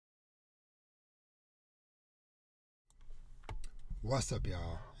What's up,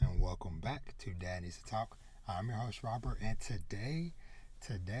 y'all, and welcome back to Dad Needs to Talk. I'm your host, Robert, and today,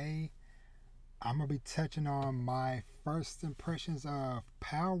 I'm gonna be touching on my first impressions of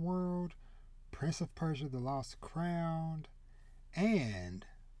Palworld, Prince of Persia: The Lost Crown, and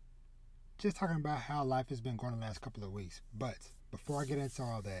just talking about how life has been going the last couple of weeks. But before I get into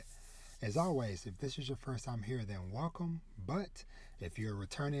all that, as always, if this is your first time here, then welcome. But if you're a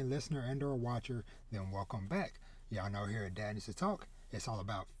returning listener and/or watcher, then welcome back. Y'all know here at Dad Needs to Talk, it's all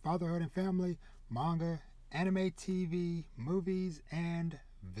about fatherhood and family, manga, anime, TV, movies, and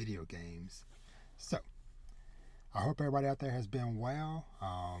video games. So, I hope everybody out there has been well.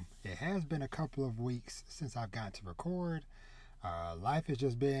 It has been a couple of weeks since I've gotten to record. Life has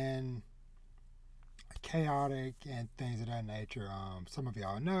just been chaotic and things of that nature. Some of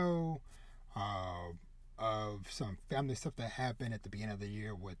y'all know of some family stuff that happened at the beginning of the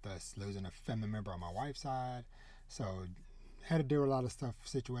year with us losing a family member on my wife's side. So had to do a lot of stuff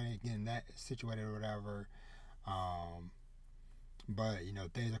getting that situated or whatever. But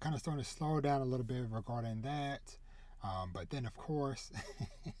things are kind of starting to slow down a little bit regarding that. But then of course,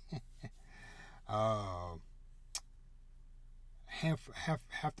 uh, half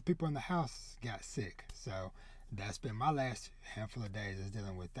the people in the house got sick. So that's been my last handful of days is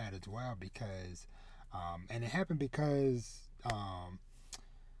dealing with that as well because, and it happened because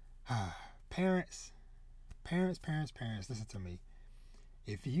parents, listen to me.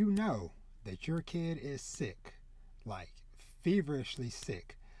 If you know that your kid is sick, like feverishly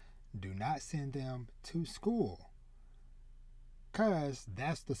sick, do not send them to school. Because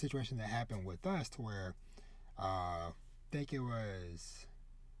that's the situation that happened with us to where I think it was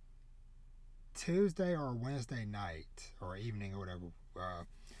Tuesday or Wednesday night or evening or whatever.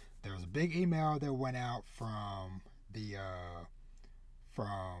 There was a big email that went out from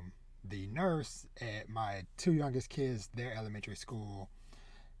the nurse at my two youngest kids, their elementary school,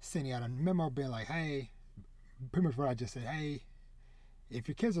 sending out a memo being like, hey, pretty much what I just said, hey, if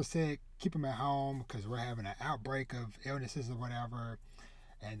your kids are sick, keep them at home because we're having an outbreak of illnesses or whatever.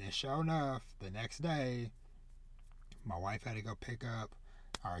 And then sure enough, the next day, my wife had to go pick up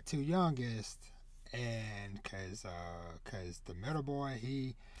our two youngest, and because the middle boy,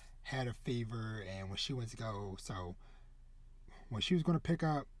 he had a fever, and when she went to go, so when she was going to pick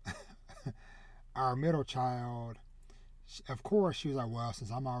up our middle child, of course she was like, well, since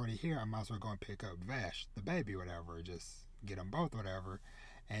I'm already here, I might as well go and pick up Vash, the baby, whatever, just get them both, whatever.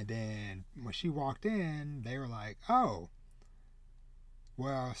 And then when she walked in, they were like, oh,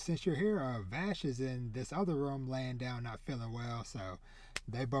 well, since you're here, Vash is in this other room laying down not feeling well. So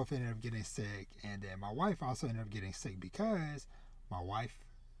they both ended up getting sick. And then my wife also ended up getting sick because my wife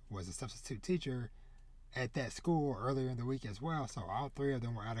was a substitute teacher at that school earlier in the week as well. So all three of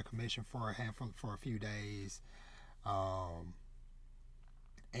them were out of commission for a few days.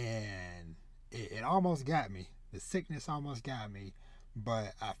 And it almost got me. The sickness almost got me.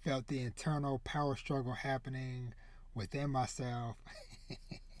 But I felt the internal power struggle happening within myself.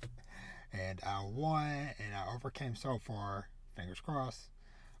 And I won and I overcame so far. Fingers crossed.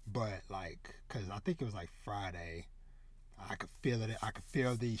 But because I think it was like Friday, I could feel it. I could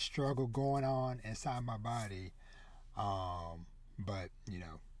feel the struggle going on inside my body. But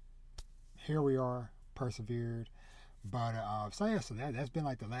here we are, persevered. But so that's been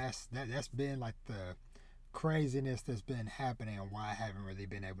like that's been like the craziness that's been happening and why I haven't really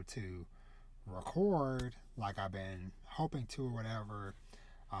been able to record like I've been hoping to or whatever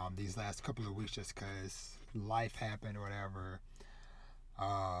these last couple of weeks just because life happened or whatever.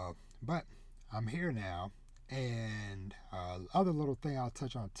 But I'm here now, and other little thing I'll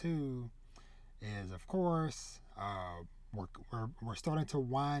touch on too is, of course, we're starting to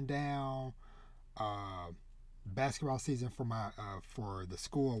wind down basketball season for my for the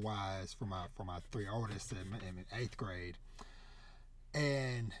school wise for my three oldest in eighth grade,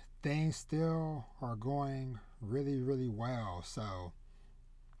 and things still are going really, really well. So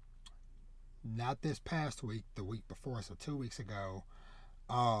not this past week, the week before, so 2 weeks ago,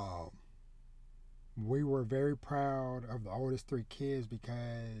 we were very proud of the oldest three kids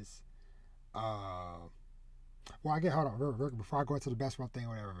because well, I get hold on real before I go into the basketball thing or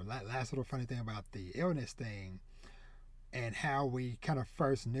whatever. Last little funny thing about the illness thing and how we kind of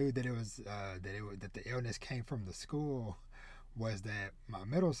first knew that it was that the illness came from the school was that my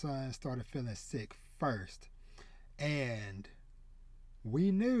middle son started feeling sick first, and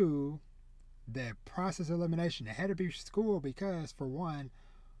we knew that process elimination it had to be school because for one,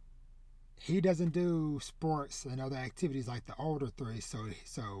 he doesn't do sports and other activities like the older three,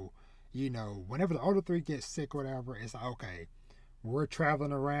 so whenever the older three get sick or whatever, it's like, okay, we're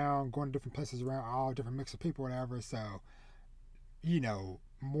traveling around, going to different places around, all different mix of people, whatever. So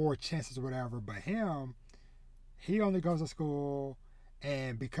more chances or whatever. But him, he only goes to school,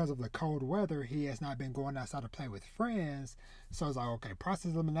 and because of the cold weather, he has not been going outside to play with friends. So it's like, okay,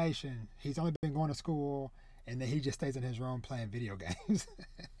 process elimination. He's only been going to school, and then he just stays in his room playing video games.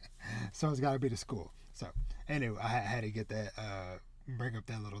 So it's got to be the school. So anyway, I had to get that, bring up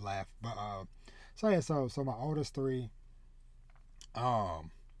that little laugh. But so yeah, so my oldest three,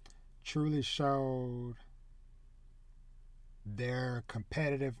 truly showed their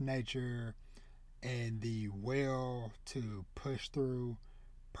competitive nature and the will to push through,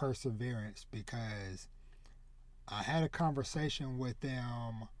 perseverance, because I had a conversation with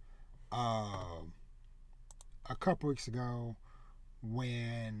them a couple weeks ago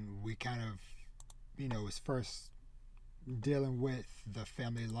when we kind of, was first dealing with the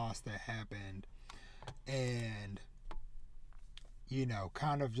family loss that happened, and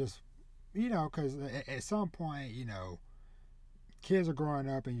kind of just, because at some point, kids are growing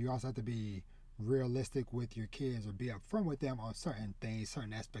up, and you also have to be realistic with your kids or be upfront with them on certain things,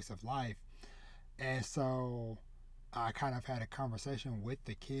 certain aspects of life. And so I kind of had a conversation with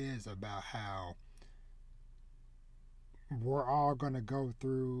the kids about how we're all going to go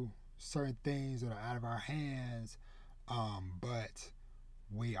through certain things that are out of our hands, but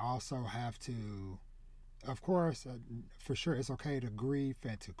we also have to, of course, for sure, it's okay to grieve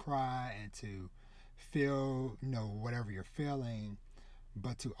and to cry and to feel, whatever you're feeling,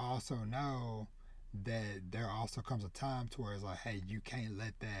 but to also know that there also comes a time to where it's like, hey, you can't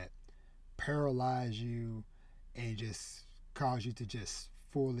let that paralyze you and just cause you to just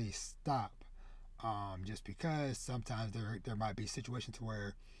fully stop. Just because sometimes there might be situations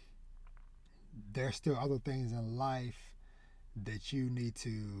where there's still other things in life that you need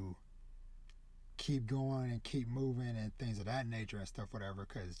to keep going and keep moving and things of that nature and stuff, whatever.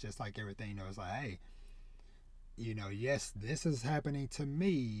 Because just like everything, it's like, hey, yes, this is happening to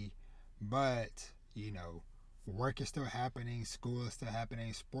me, but work is still happening, school is still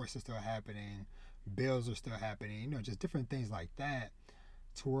happening, sports is still happening, bills are still happening, just different things like that,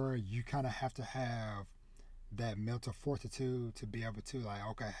 to where you kind of have to have that mental fortitude to be able to, like,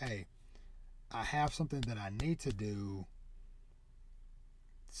 okay, hey, I have something that I need to do,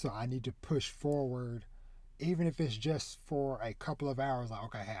 so I need to push forward, even if it's just for a couple of hours. Like,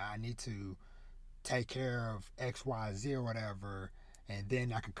 okay, hey, I need to take care of X, Y, Z or whatever, and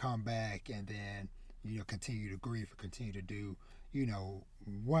then I can come back and then, continue to grieve or continue to do,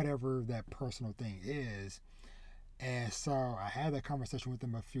 whatever that personal thing is. And so I had that conversation with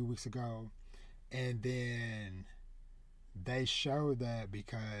them a few weeks ago, and then they showed that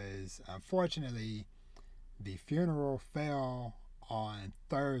because unfortunately the funeral fell on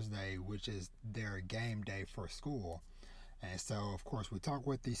Thursday, which is their game day for school. And so, of course, we talk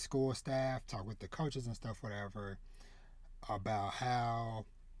with the school staff, talk with the coaches and stuff, whatever, about how,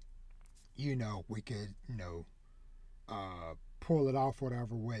 we could, pull it off,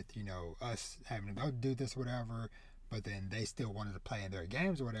 whatever, with, us having to go do this, whatever, but then they still wanted to play in their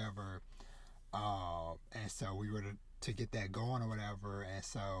games or whatever. And so we were to get that going or whatever. And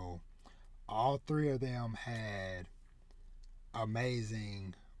so all three of them had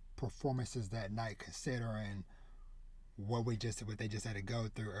amazing performances that night, considering what they just had to go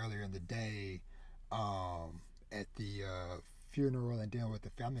through earlier in the day, at the funeral and dealing with the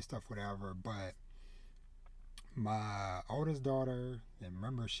family stuff, whatever. But my oldest daughter, and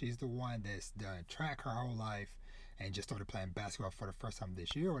remember, she's the one that's done track her whole life and just started playing basketball for the first time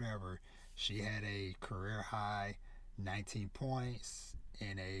this year or whatever. She had a career high 19 points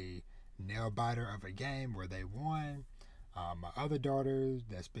in a nail biter of a game where they won. My other daughter,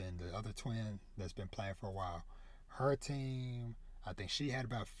 that's been the other twin that's been playing for a while, her team, I think she had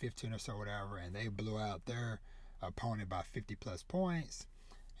about 15 or so, whatever, and they blew out their opponent by 50 plus points.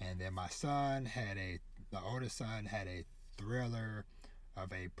 And then my son the oldest son had a thriller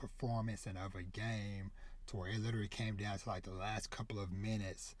of a performance and of a game, to where it literally came down to like the last couple of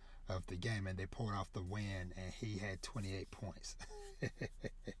minutes of the game, and they pulled off the win, and he had 28 points.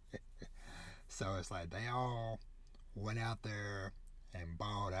 So it's like they all went out there and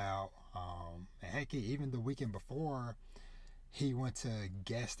balled out. And heck, even the weekend before, he went to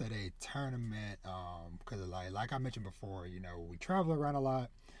guest at a tournament, because like I mentioned before, we travel around a lot.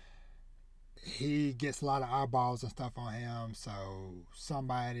 He gets a lot of eyeballs and stuff on him, so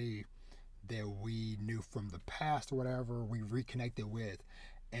somebody that we knew from the past or whatever, we reconnected with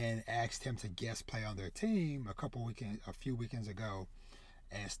and asked him to guest play on their team a few weekends ago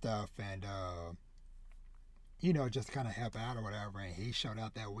and stuff, and just kind of help out or whatever. And he showed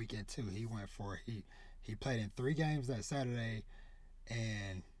out that weekend too. He played in 3 games that Saturday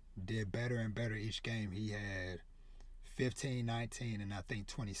and did better and better each game. He had 15, 19, and I think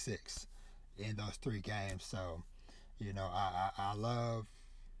 26 in those 3 games. So, I love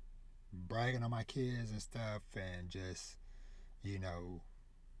bragging on my kids and stuff, and just, you know,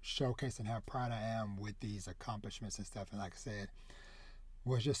 showcasing how proud I am with these accomplishments and stuff. And like I said,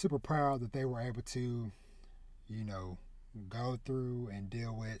 was just super proud that they were able to, go through and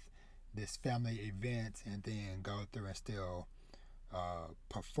deal with this family event, and then go through and still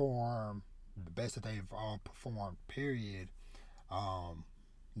perform the best that they've all performed, period,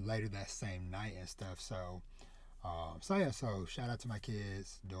 later that same night and stuff. So shout out to my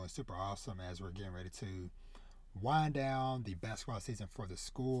kids, doing super awesome as we're getting ready to wind down the basketball season for the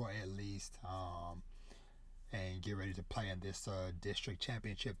school, at least, and get ready to play in this district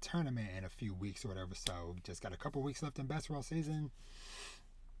championship tournament in a few weeks or whatever. So just got a couple weeks left in basketball season,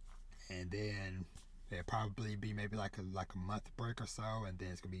 and then it'll probably be maybe like a month break or so, and then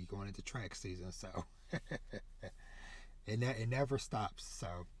it's gonna be going into track season. So it never stops. So,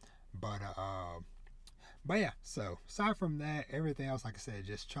 but yeah. So aside from that, everything else, like I said,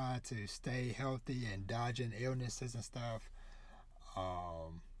 just trying to stay healthy and dodging illnesses and stuff,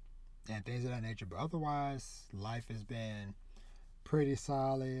 and things of that nature. But otherwise, life has been pretty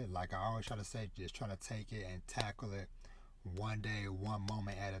solid. Like I always try to say, just trying to take it and tackle it one day, one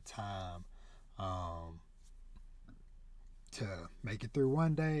moment at a time, to make it through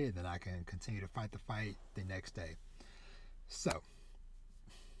one day, and then I can continue to fight the fight the next day. So,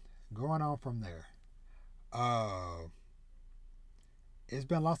 going on from there, it's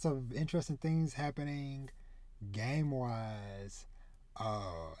been lots of interesting things happening game wise,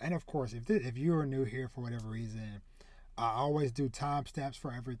 and of course, if you are new here for whatever reason, I always do timestamps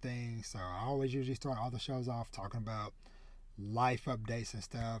for everything. So I always usually start all the shows off talking about life updates and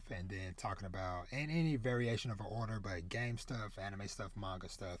stuff, and then talking about in any variation of an order, but game stuff, anime stuff, manga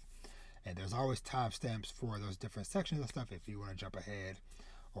stuff, and there's always timestamps for those different sections of stuff. If you want to jump ahead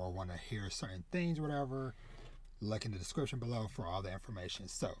or want to hear certain things, whatever, look in the description below for all the information.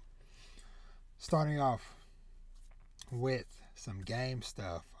 So, starting off with some game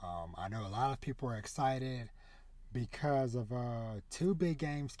stuff, I know a lot of people are excited because of 2 big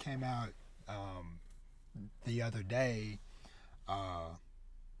games came out the other day.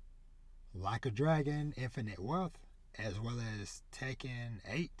 Like a Dragon, Infinite Wealth, as well as Tekken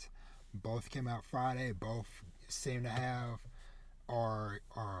 8. Both came out Friday. Both seem to have are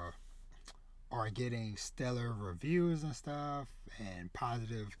getting stellar reviews and stuff, and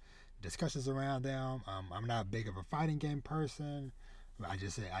positive discussions around them. I'm not big of a fighting game person. I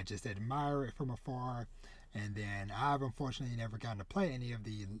just admire it from afar. And then I've unfortunately never gotten to play any of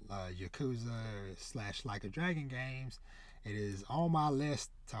the Yakuza / Like a Dragon games. It is on my list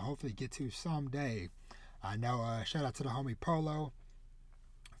to hopefully get to someday. I know, shout out to the homie Polo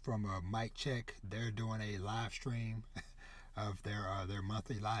from Mike Check. They're doing a live stream of their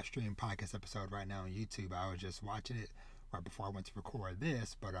monthly live stream podcast episode right now on YouTube. I was just watching it right before I went to record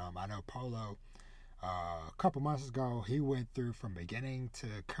this, but I know Polo, a couple months ago, he went through from beginning to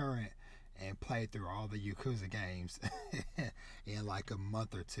current and played through all the Yakuza games in like a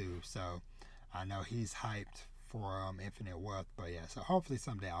month or 2. So I know he's hyped for Infinite Wealth. But yeah, so hopefully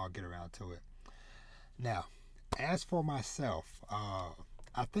someday I'll get around to it. Now, as for myself,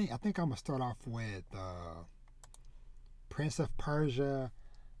 I think I'm gonna start off with Prince of Persia: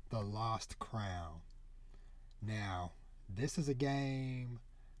 The Lost Crown. Now, this is a game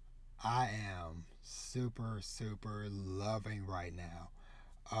I am super loving right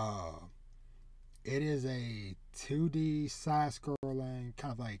now. It is a 2D side-scrolling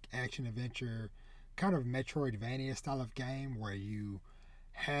kind of like action adventure, kind of Metroidvania style of game, where you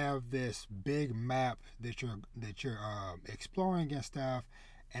have this big map that you're exploring and stuff,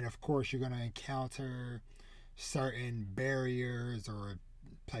 and of course you're gonna encounter certain barriers or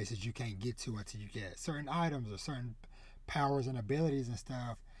places you can't get to until you get certain items or certain powers and abilities and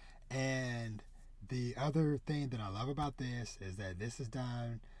stuff. And the other thing that I love about this is that this is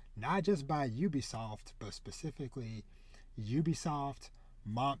done not just by Ubisoft, but specifically Ubisoft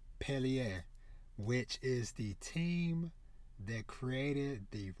Montpellier, which is the team that created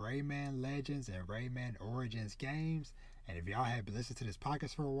the Rayman Legends and Rayman Origins games. And if y'all have listened to this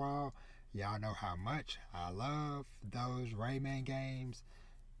podcast for a while, y'all know how much I love those Rayman games.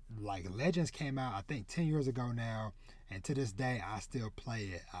 Like, Legends came out, I think, 10 years ago now, and to this day, I still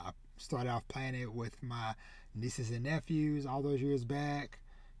play it. I started off playing it with my nieces and nephews all those years back,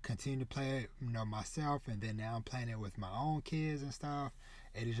 continued to play it, myself, and then now I'm playing it with my own kids and stuff.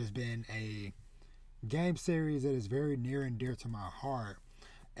 It has just been a game series that is very near and dear to my heart.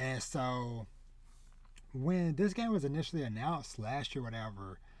 And so, when this game was initially announced last year,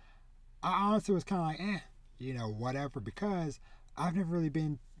 whatever, I honestly was kind of like, whatever, because I've never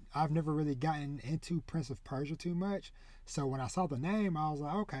really gotten into Prince of Persia too much. So when I saw the name, I was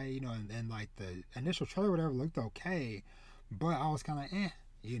like, okay, and like the initial trailer, whatever, looked okay, but I was kind of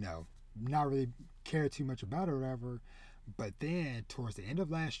not really care too much about it or whatever. But then towards the end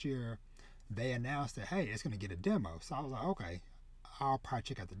of last year, they announced that, hey, it's going to get a demo. So I was like, okay, I'll probably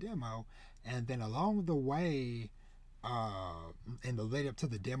check out the demo. And then along the way, in the lead up to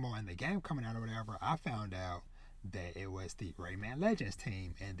the demo and the game coming out or whatever, I found out that it was the Rayman Legends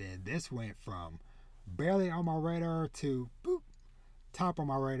team. And then this went from barely on my radar to boop, top on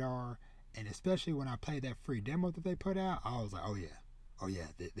my radar. And especially when I played that free demo that they put out, I was like, oh yeah,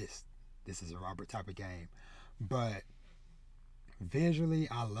 this is a Robert type of game. But visually,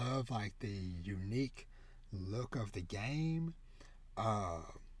 I love like the unique look of the game,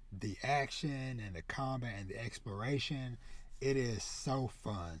 the action and the combat and the exploration. It is so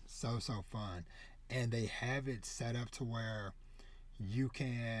fun, so fun. And they have it set up to where you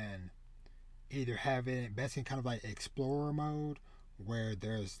can either have it basically kind of like explorer mode, where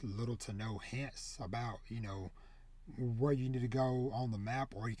there's little to no hints about where you need to go on the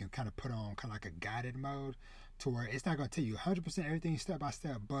map, or you can kind of put on kind of like a guided mode, to where it's not going to tell you 100% everything step by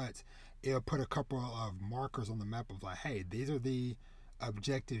step, but it'll put a couple of markers on the map of like, hey, these are the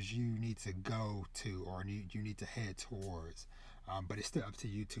objectives you need to go to, or you need to head towards. But it's still up to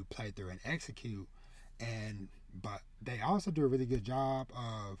you to play through and execute. But they also do a really good job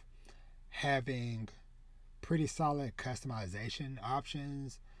of having pretty solid customization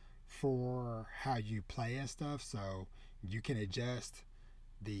options for how you play and stuff. So you can adjust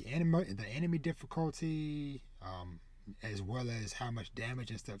the enemy difficulty, as well as how much damage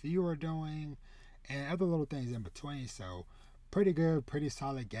and stuff you are doing, and other little things in between. So pretty good, pretty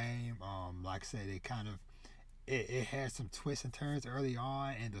solid game. Like I said, it had some twists and turns early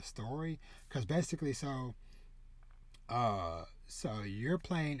on in the story, because basically, so you're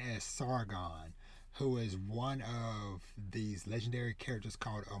playing as Sargon, who is one of these legendary characters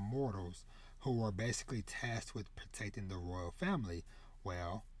called Immortals, who are basically tasked with protecting the royal family.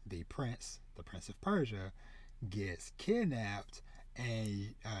 Well, the prince of Persia, gets kidnapped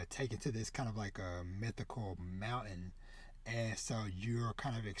and taken to this kind of like a mythical mountain. And so you're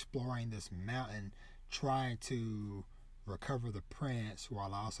kind of exploring this mountain, trying to recover the prince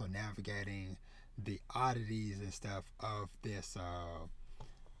while also navigating the oddities and stuff of this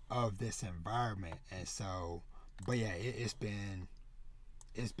environment. And so, but yeah, it's been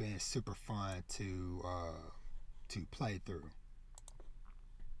super fun to play through.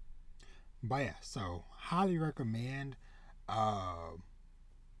 But yeah, so highly recommend.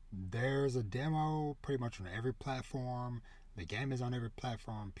 There's a demo pretty much on every platform. The game is on every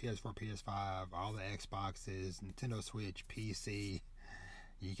platform: PS4, PS5, all the Xboxes, Nintendo Switch, PC.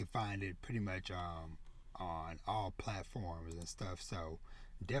 You can find it pretty much on all platforms and stuff. So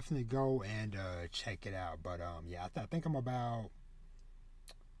definitely go and check it out. But yeah, I think I'm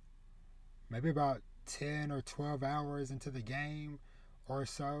maybe about 10 or 12 hours into the game or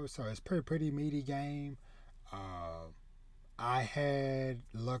so. So it's pretty meaty game.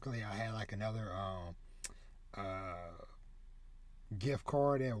 Luckily I had like another gift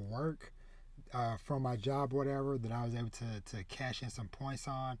card at work from my job, whatever, that I was able to cash in some points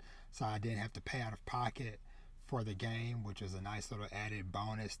on, so I didn't have to pay out of pocket for the game, which was a nice little added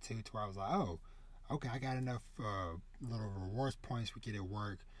bonus too, to where I was like, oh, okay, I got enough little rewards points we get at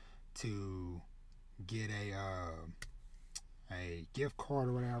work to get a gift card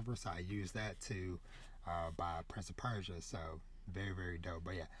or whatever. So I used that to buy Prince of Persia. So very dope.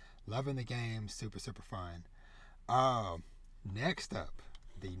 But yeah, loving the game, super fun. Next up,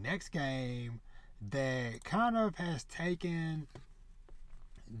 the next game that kind of has taken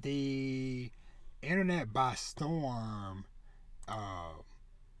the internet by storm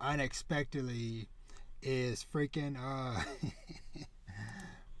unexpectedly is freaking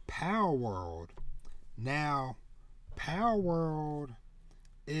Palworld. Now, Palworld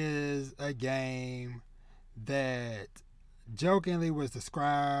is a game that jokingly was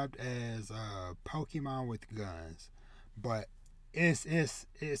described as Pokemon with guns, but it's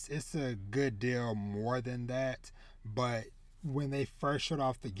a good deal more than that. But when they first showed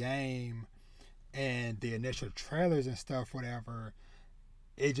off the game and the initial trailers and stuff, whatever,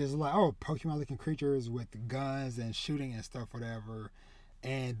 it just like, oh, Pokemon looking creatures with guns and shooting and stuff, whatever.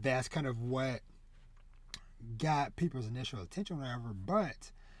 And that's kind of what got people's initial attention, whatever.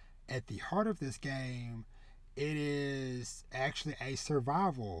 But at the heart of this game, it is actually a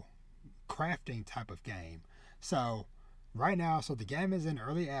survival crafting type of game. So right now, so the game is in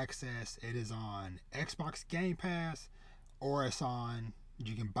early access. It is on Xbox Game Pass, or it's on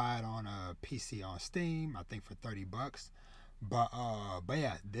You can buy it on a PC on Steam, I think for $30. But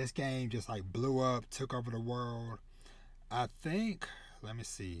yeah, this game just like blew up, took over the world. I think, let me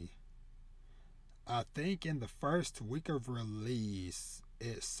see. I think in the first week of release,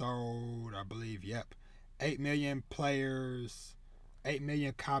 it sold, I believe, 8 million players, 8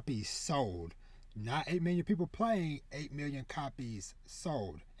 million copies sold. Not 8 million people playing, 8 million copies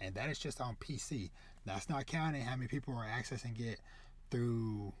sold. And that is just on PC. That's not counting how many people are accessing it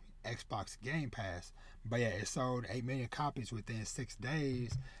through Xbox Game Pass. But yeah, it sold 8 million copies within 6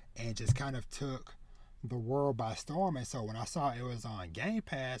 days and just kind of took the world by storm. And so when I saw it was on Game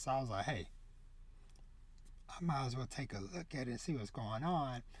Pass, I was like, hey, I might as well take a look at it and see what's going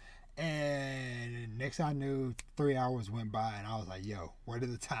on. And next I knew, 3 hours went by and I was like, yo, where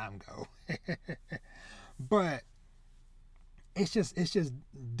did the time go? But it's just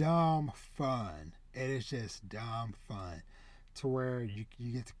dumb fun. It is just dumb fun to where you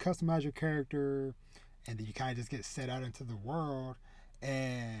get to customize your character, and then you kind of just get set out into the world,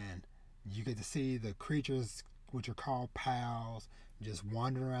 and you get to see the creatures, which are called pals, just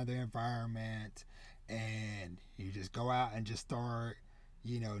wandering around the environment, and you just go out and just start,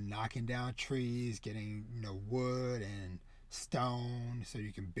 knocking down trees, getting, wood and stone so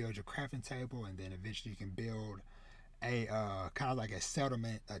you can build your crafting table, and then eventually you can build a kind of like a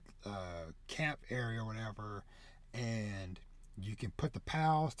settlement, a camp area or whatever, and you can put the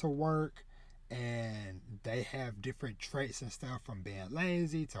pals to work, and they have different traits and stuff, from being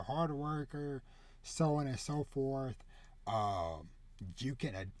lazy to hard worker, so on and so forth. You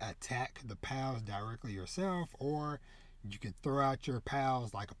can attack the pals directly yourself, or you can throw out your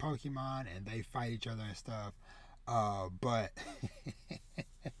pals like a Pokemon and they fight each other and stuff. But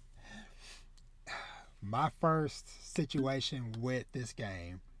my first situation with this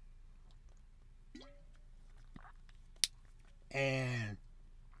game, and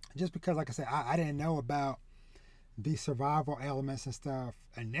just because, like I said, I didn't know about the survival elements and stuff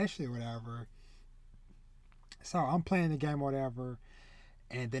initially, whatever. So I'm playing the game, whatever,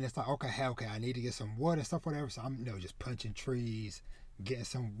 and then it's like, okay, I need to get some wood and stuff, whatever. So I'm, just punching trees, getting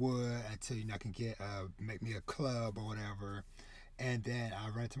some wood until I can get make me a club or whatever. And then I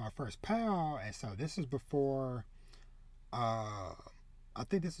run into my first pal, and so this is before, I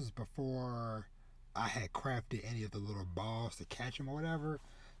think this was before I had crafted any of the little balls to catch them or whatever.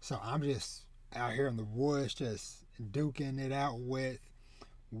 So I'm just out here in the woods, just duking it out with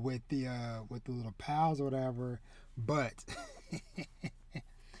the little pals or whatever. But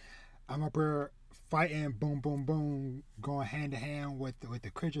I'm up here fighting, boom, boom, boom, going hand to hand with the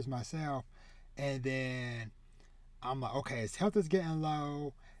creatures myself, and then I'm like, okay, his health is getting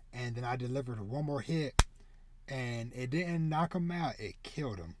low, and then I delivered one more hit, and it didn't knock him out, it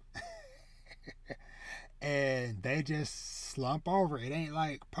killed him. And they just slump over. It ain't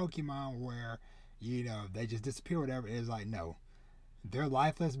like Pokemon where, they just disappear or whatever. It's like, no. Their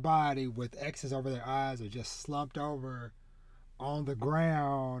lifeless body with X's over their eyes are just slumped over on the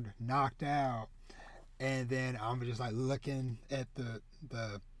ground, knocked out. And then I'm just like looking at the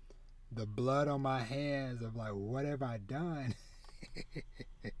blood on my hands of like, what have I done?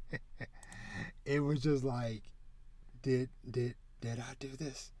 It was just like, did I do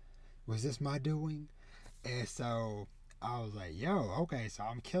this? Was this my doing? And so I was like, yo, okay, so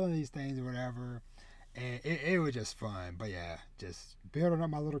I'm killing these things or whatever. And it was just fun. But yeah, just building up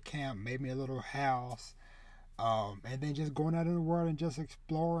my little camp, made me a little house. And then just going out in the world and just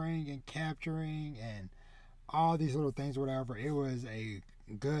exploring and capturing and all these little things, whatever. It was a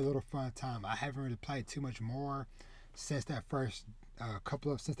good little fun time. I haven't really played too much more since that first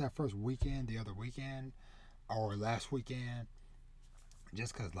since that first weekend, the other weekend, or last weekend,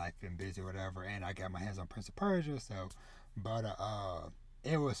 just because life been busy or whatever, and I got my hands on Prince of Persia. So, but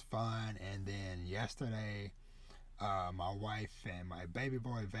it was fun. And then yesterday, my wife and my baby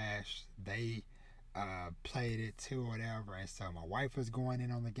boy Vash, they played it too, or whatever. And so my wife was going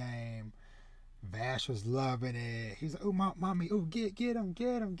in on the game. Vash was loving it. He's like, "Oh, mommy, oh, get him.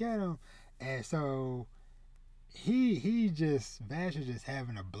 And so Vash is just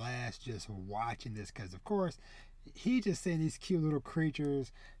having a blast just watching this, because of course he just seeing these cute little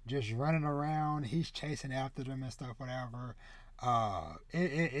creatures just running around. He's chasing after them and stuff, whatever.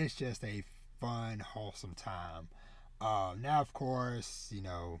 It's just a fun, wholesome time. Now, of course,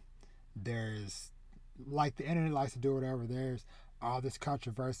 there's, like the internet likes to do, whatever, there's all this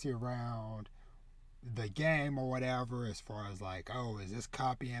controversy around the game or whatever, as far as like, oh, is this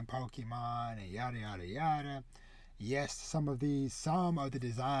copying Pokemon and yada yada yada. Yes, some of the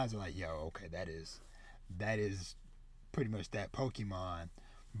designs are like, yo, okay, that is pretty much that Pokemon,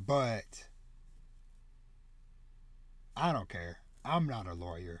 but I don't care. I'm not a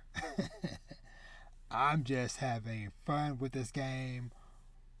lawyer. I'm just having fun with this game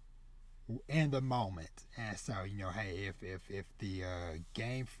in the moment. And so, you know, hey, if the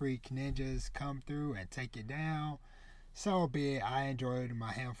Game Freak ninjas come through and take it down, so be it. I enjoyed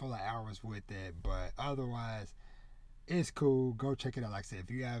my handful of hours with it, but otherwise, it's cool. Go check it out. Like I said,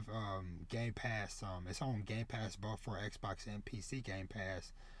 if you have Game Pass, it's on Game Pass both for Xbox and PC Game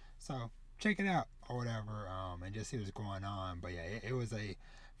Pass. So check it out or whatever, and just see what's going on. But yeah, it was a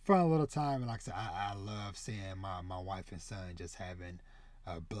fun little time. And like I said, I love seeing my wife and son just having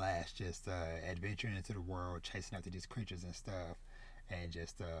a blast, just adventuring into the world, chasing after these creatures and stuff, and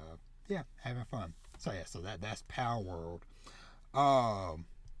just yeah, having fun. So yeah, so that's Palworld. Um,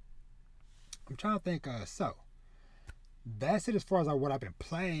 I'm trying to think. So that's it as far as like what I've been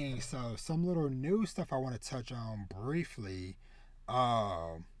playing. So some little new stuff I want to touch on briefly,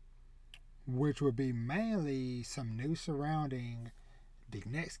 um, which would be mainly some news surrounding the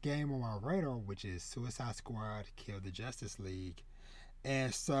next game on my radar, which is Suicide Squad: Kill the Justice League.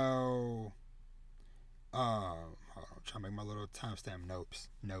 And so, hold on, I'm trying to make my little timestamp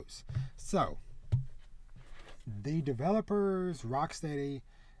notes. So the developers, Rocksteady,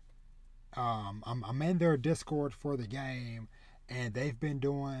 I'm in their Discord for the game, and they've been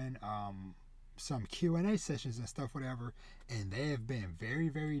doing some Q&A sessions and stuff, whatever, and they have been very,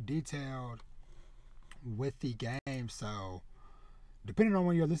 very detailed with the game. So depending on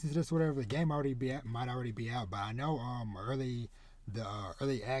when you're listening to this, whatever, the game might already be out. But I know early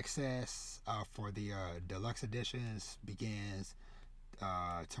access for the deluxe editions begins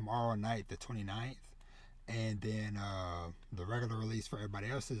tomorrow night, the 29th. And then the regular release for everybody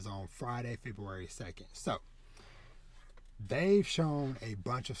else is on Friday, February 2nd. So they've shown a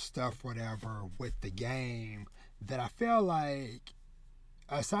bunch of stuff, whatever, with the game that I feel like,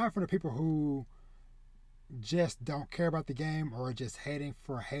 aside from the people who just don't care about the game or just hating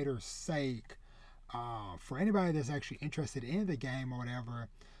for haters' sake, for anybody that's actually interested in the game or whatever,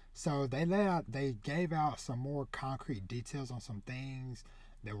 so they gave out some more concrete details on some things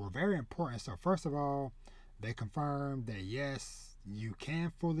that were very important. So first of all, they confirmed that yes, you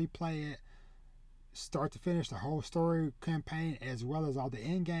can fully play it, start to finish, the whole story campaign, as well as all the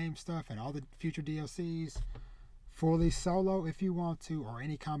in-game stuff and all the future DLCs, fully solo if you want to, or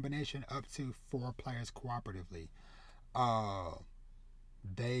any combination up to 4 players cooperatively.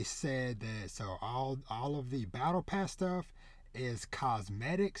 They said that so all of the battle pass stuff is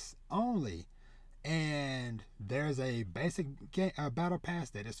cosmetics only, and there's a basic battle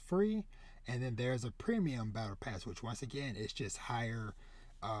pass that is free, and then there's a premium battle pass, which once again is just higher,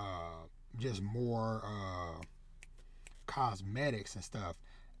 just more cosmetics and stuff.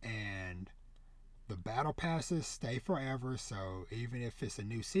 And the battle passes stay forever, so even if it's a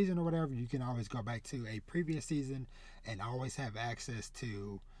new season or whatever, you can always go back to a previous season and always have access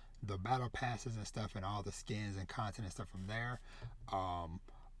to the battle passes and stuff, and all the skins and content and stuff from there.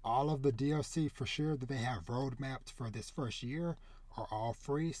 All of the DLC for sure that they have roadmapped for this first year are all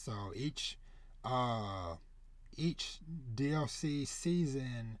free. So each DLC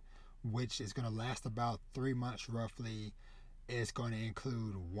season, which is going to last about 3 months roughly, is going to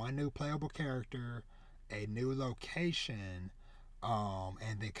include 1 new playable character, a new location,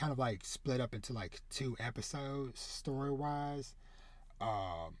 and they kind of like split up into like 2 episodes story wise.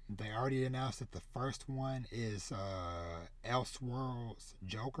 They already announced that the first one is Elseworlds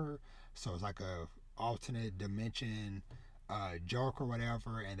Joker, so it's like a alternate dimension Joker,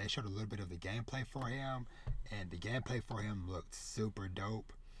 whatever. And they showed a little bit of the gameplay for him, and the gameplay for him looked super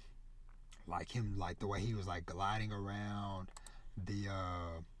dope. Like the way he was like gliding around the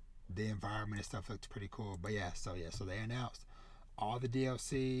environment and stuff looked pretty cool. But so they announced all the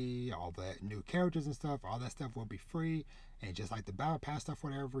DLC, all the new characters and stuff, all that stuff will be free. And just like the Battle Pass stuff,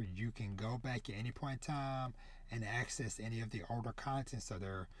 whatever, you can go back at any point in time and access any of the older content. So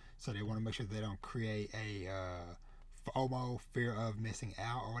they want to make sure they don't create a FOMO, fear of missing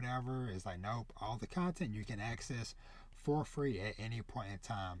out or whatever. It's like, nope, all the content you can access for free at any point in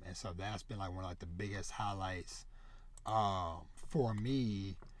time. And so that's been like one of like the biggest highlights for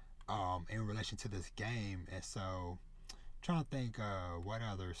me in relation to this game. And so trying to think what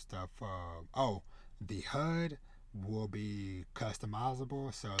other stuff. The HUD will be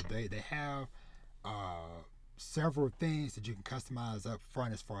customizable, so they have several things that you can customize up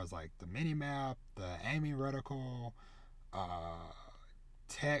front, as far as like the mini map, the aiming reticle,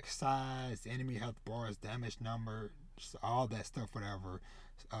 text size, enemy health bars, damage number, all that stuff, whatever,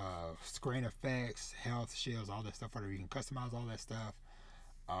 screen effects, health shields, all that stuff, whatever. You can customize all that stuff,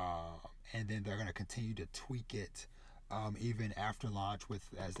 and then they're going to continue to tweak it even after launch,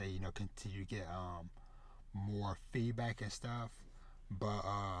 as they continue to get more feedback and stuff. But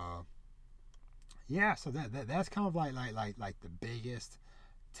yeah, so that's kind of like the biggest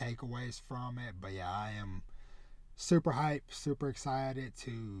takeaways from it. But yeah, I am super hyped, super excited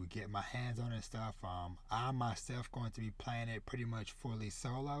to get my hands on it stuff. I myself going to be playing it pretty much fully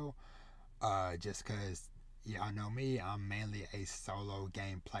solo. Just cause yeah, I know me, I'm mainly a solo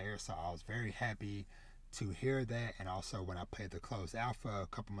game player, so I was very happy to hear that. And also when I played the closed alpha a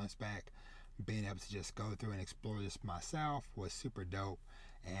couple months back, being able to just go through and explore this myself was super dope.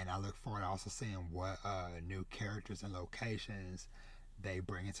 And I look forward to also seeing what new characters and locations they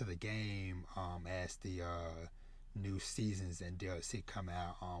bring into the game as the new seasons and DLC come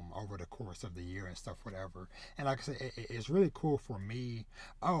out over the course of the year and stuff, whatever. And like I said, it's really cool for me.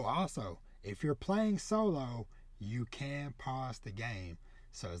 Oh, also, if you're playing solo, you can pause the game.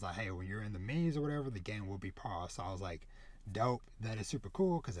 So it's like, hey, when you're in the menus or whatever, the game will be paused. So I was like, dope. That is super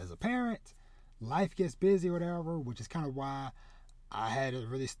cool because as a parent, life gets busy or whatever, which is kind of why I had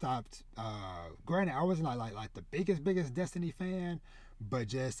really stopped. Granted, I wasn't like the biggest Destiny fan, but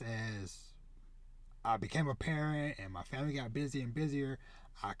just as I became a parent and my family got busy and busier,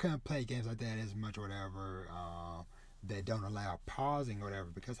 I couldn't play games like that as much or whatever that don't allow pausing or whatever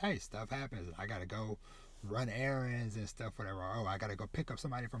because hey, stuff happens. I gotta go run errands and stuff, whatever. Oh, I gotta go pick up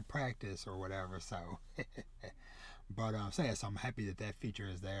somebody from practice or whatever. So, but so yeah, so I'm happy that that feature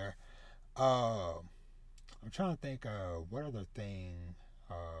is there. Uh, I'm trying to think what other thing.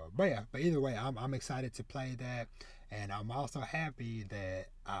 But yeah, but either way, I'm excited to play that, and I'm also happy that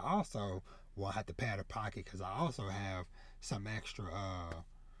I also won't have to pay out of pocket because I also have some extra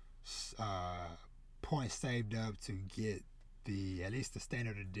points saved up to get the at least the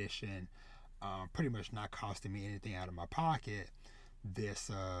standard edition. Pretty much not costing me anything out of my pocket this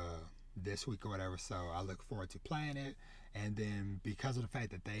week or whatever. So I look forward to playing it. And then because of the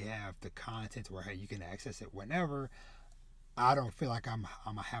fact that they have the content where hey, you can access it whenever, I don't feel like I'm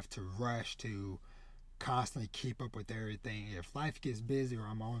gonna have to rush to constantly keep up with everything. If life gets busy or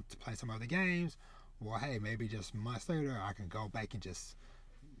I'm on to play some other games, well, hey, maybe just months later I can go back and just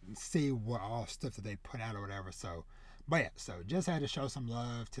see what all stuff that they put out or whatever. So, but yeah, so just had to show some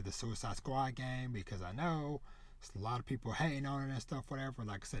love to the Suicide Squad game because I know a lot of people hating on it and stuff, whatever.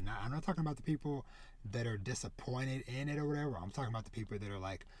 Like I said, now, I'm not talking about the people that are disappointed in it or whatever. I'm talking about the people that are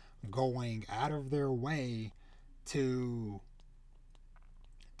like going out of their way to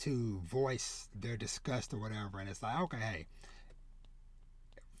voice their disgust or whatever. And it's like, okay, hey,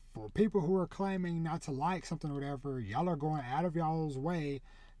 for people who are claiming not to like something or whatever, y'all are going out of y'all's way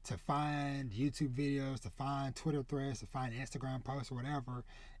to find YouTube videos, to find Twitter threads, to find Instagram posts or whatever,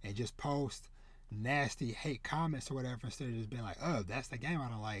 and just post nasty hate comments or whatever instead of just being like, oh, that's the game I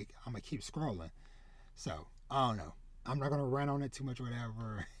don't like. I'm going to keep scrolling. So, I don't know. I'm not going to rant on it too much or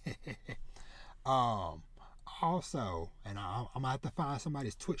whatever. Also, and I'm going to have to find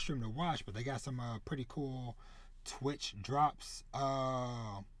somebody's Twitch stream to watch, but they got some pretty cool Twitch drops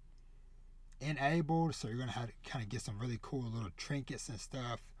enabled, so you're gonna have to kind of get some really cool little trinkets and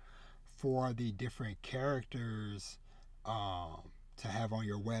stuff for the different characters to have on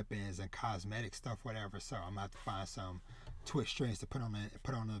your weapons and cosmetic stuff, whatever. So I'm gonna have to find some Twitch streams to put on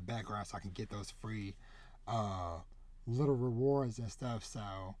the background so I can get those free little rewards and stuff.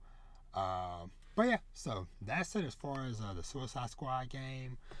 So but yeah, so that's it as far as the Suicide Squad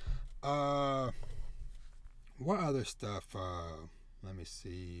game. What other stuff? Let me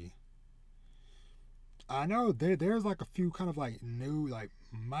see. I know there's like a few kind of like new, like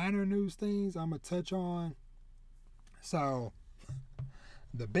minor news things I'm gonna touch on. So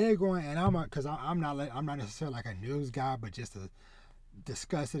the big one, and I'm not necessarily like a news guy, but just to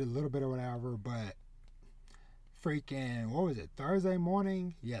discuss it a little bit or whatever. But freaking, what was it? Thursday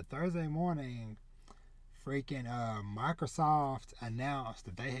morning? Yeah, Thursday morning. Freaking Microsoft announced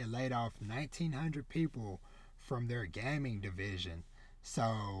that they had laid off 1,900 people from their gaming division.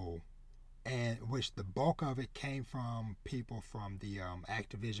 So, and which the bulk of it came from people from the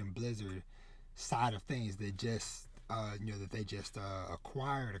Activision Blizzard side of things that just that they just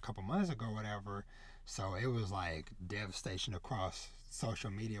acquired a couple months ago, whatever. So it was like devastation across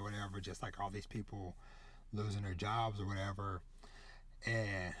social media, whatever. Just like all these people losing their jobs or whatever,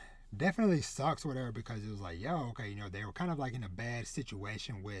 and definitely sucks, whatever, because it was like, yo, okay, they were kind of like in a bad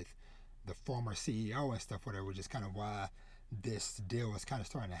situation with the former CEO and stuff, whatever, which is kind of why this deal was kind of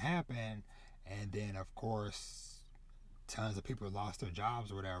starting to happen. And then of course tons of people lost their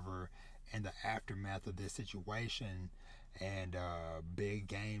jobs or whatever in the aftermath of this situation. And big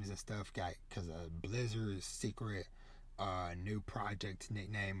games and stuff got, because Blizzard's secret new project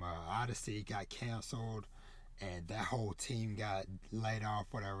nicknamed Odyssey got canceled, and that whole team got laid off,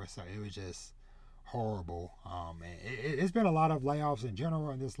 whatever. So it was just horrible. And it's been a lot of layoffs in general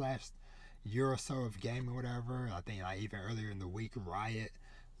in this last year or so of gaming, whatever. I think like even earlier in the week, Riot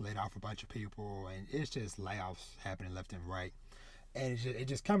laid off a bunch of people, and it's just layoffs happening left and right. And it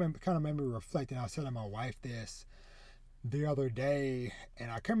just kind of made me reflect. And I was telling my wife this the other day,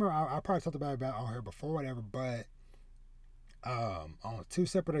 and I can't remember. I probably talked about it on her before, whatever. But on two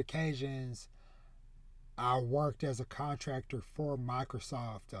separate occasions, I worked as a contractor for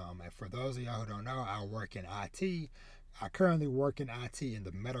Microsoft. And for those of y'all who don't know, I work in IT. I currently work in IT in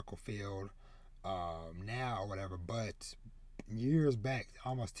the medical field now or whatever. But years back,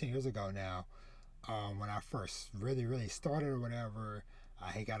 almost 10 years ago now, when I first really started or whatever,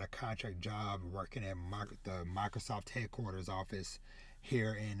 I got a contract job working at the Microsoft headquarters office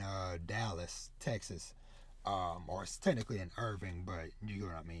here in Dallas, Texas. Or it's technically in Irving, but you know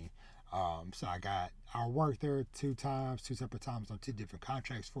what I mean. So I worked there two separate times on two different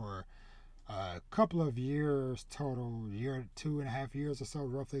contracts for a couple of years total, 2.5 years or so,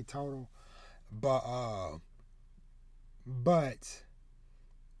 roughly total. But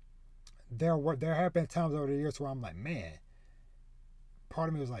there have been times over the years where I'm like, man, part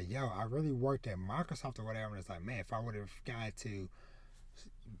of me was like, yo, I really worked at Microsoft or whatever, and it's like, man, if I would have got to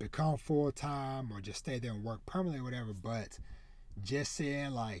become full time or just stay there and work permanently or whatever. But just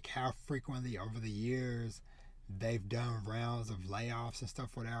seeing like how frequently over the years they've done rounds of layoffs and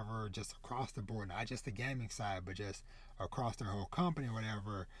stuff, whatever, just across the board, not just the gaming side, but just across their whole company or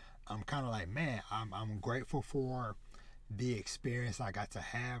whatever. I'm kind of like, man, I'm grateful for the experience I got to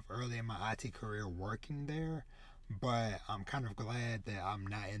have early in my IT career working there, but I'm kind of glad that I'm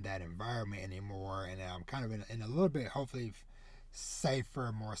not in that environment anymore, and I'm kind of in a little bit, hopefully,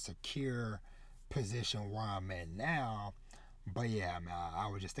 safer, more secure position where I'm at now. But yeah, I mean, I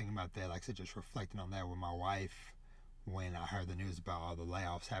was just thinking about that, like I said, just reflecting on that with my wife when I heard the news about all the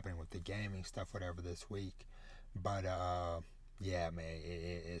layoffs happening with the gaming stuff, whatever, this week. But yeah, man,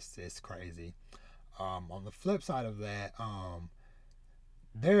 it's crazy. On the flip side of that,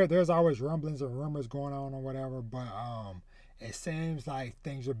 there's always rumblings and rumors going on or whatever, but it seems like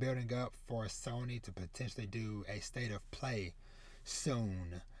things are building up for Sony to potentially do a state of play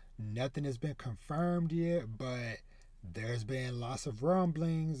soon. Nothing has been confirmed yet, but there's been lots of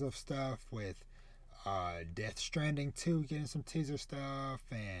rumblings of stuff with Death Stranding 2 getting some teaser stuff,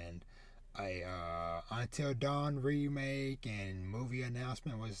 and a Until Dawn remake and movie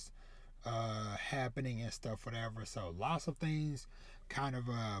announcement was happening and stuff, whatever. So lots of things kind of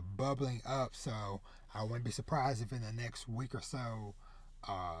bubbling up. So I wouldn't be surprised if in the next week or so,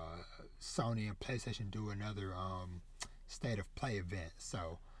 Sony and PlayStation do another state of play event.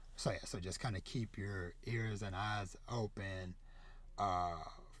 So yeah, so just kind of keep your ears and eyes open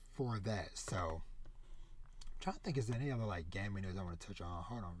for that. So I'm trying to think, is there any other like gaming news I want to touch on?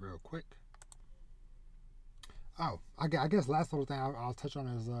 Hold on, real quick. Oh, I guess last little thing I'll touch on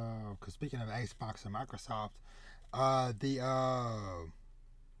is because speaking of Xbox and Microsoft, the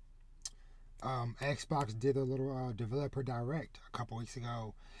Xbox did a little developer direct a couple weeks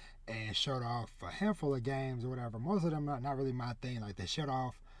ago and showed off a handful of games or whatever. Most of them not really my thing. Like they showed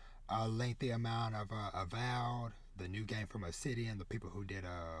off a lengthy amount of Avowed, the new game from Obsidian, the people who did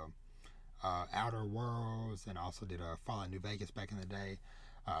Outer Worlds and also did Fallout New Vegas back in the day.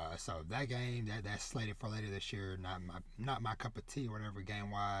 So that game that's slated for later this year. Not my cup of tea or whatever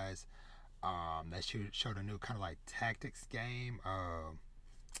game wise. That showed a new kind of like tactics game.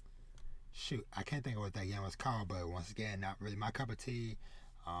 Shoot, I can't think of what that game was called, but once again, not really my cup of tea.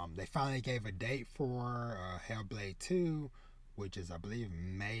 They finally gave a date for Hellblade 2, which is I believe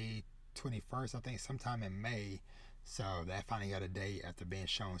May 21st. I think sometime in May. So that finally got a date after being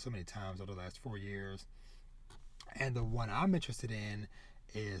shown so many times over the last 4 years. And the one I'm interested in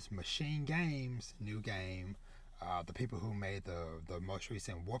is Machine Games' new game. The people who made the most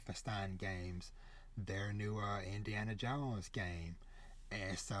recent Wolfenstein games, their new Indiana Jones game.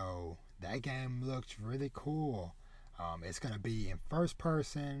 And so that game looks really cool. It's going to be in first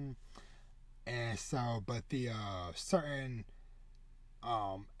person. And so, but the certain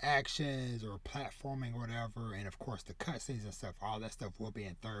actions or platforming or whatever, and of course the cutscenes and stuff, all that stuff will be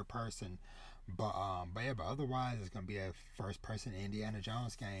in third person. But otherwise it's gonna be a first person Indiana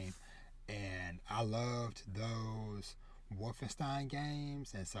Jones game, and I loved those Wolfenstein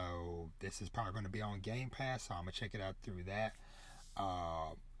games, and so this is probably gonna be on Game Pass, so I'm gonna check it out through that.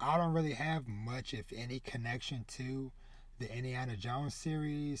 I don't really have much, if any, connection to the Indiana Jones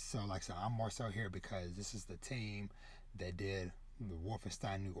series, so like I said, I'm more so here because this is the team that did the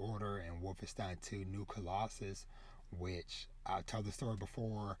Wolfenstein New Order and Wolfenstein 2 New Colossus, which I've told the story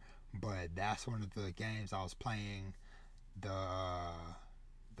before, but that's one of the games I was playing the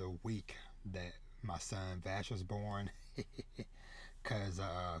week that my son Vash was born. Cause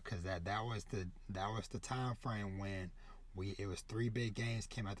that was the time frame when it was three big games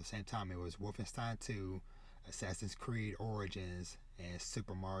came out at the same time. It was Wolfenstein 2, Assassin's Creed Origins, and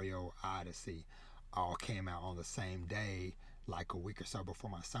Super Mario Odyssey all came out on the same day, like a week or so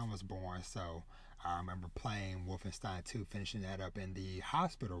before my son was born. So I remember playing Wolfenstein 2, finishing that up in the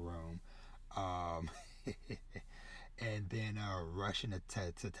hospital room, um, and then rushing to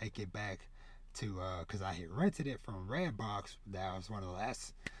take it back to because I had rented it from Redbox. That was one of the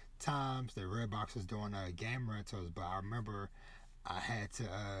last times that Redbox was doing game rentals. But I remember I had to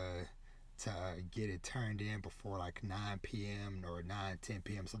get it turned in before like 9 p.m. or 9:10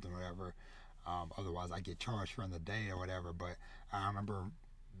 p.m. something whatever. Otherwise, I get charged for the day or whatever. But I remember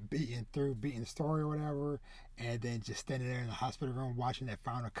beating the story or whatever, and then just standing there in the hospital room watching that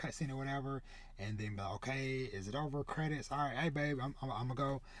final cutscene or whatever, and then be like, okay, is it over? Credits? All right, hey babe, I'm gonna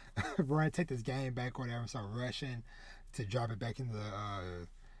go run, take this game back or whatever. So rushing to drop it back in the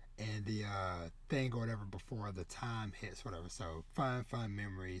thing or whatever before the time hits, whatever. So fun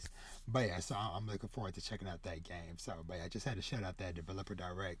memories. But yeah, so I'm looking forward to checking out that game. So but yeah, I just had to shout out that developer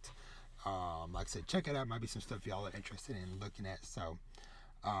direct. Like I said, check it out. Might be some stuff y'all are interested in looking at. So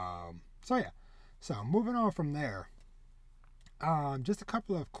yeah. So moving on from there. Just a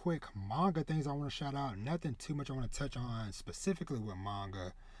couple of quick manga things I want to shout out. Nothing too much I want to touch on specifically with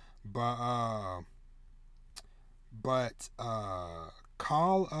manga, but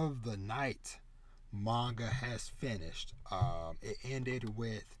Call of the Night manga has finished. It ended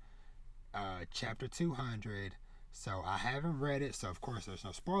with chapter 200. So I haven't read it, so of course there's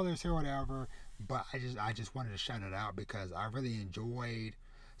no spoilers here or whatever, but I just wanted to shout it out because I really enjoyed.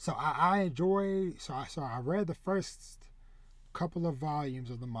 So I read the first couple of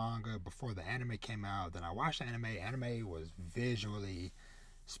volumes of the manga before the anime came out. Then I watched the anime. Anime was visually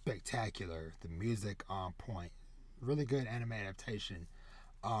spectacular. The music on point. Really good anime adaptation.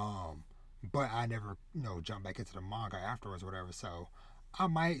 But I never, jumped back into the manga afterwards or whatever. So I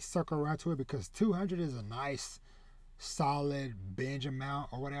might circle around to it because 200 is a nice solid binge amount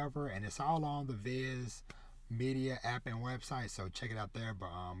or whatever, and it's all on the Viz Media app and website, so check it out there.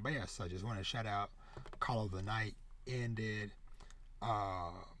 But yeah, so I just want to shout out Call of the Night ended.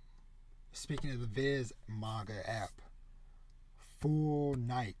 Speaking of the Viz manga app, Full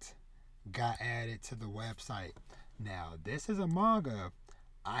Night got added to the website. Now this is a manga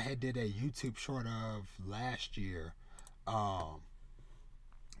I had did a YouTube short of last year, but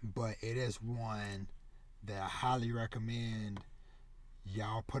it is one that I highly recommend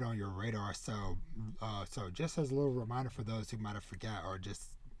y'all put on your radar. So just as a little reminder for those who might have forgot or just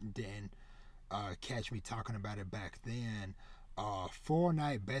didn't catch me talking about it back then, Full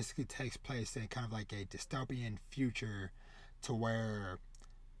Night basically takes place in kind of like a dystopian future to where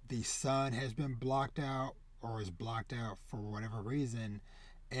the sun has been blocked out or is blocked out for whatever reason,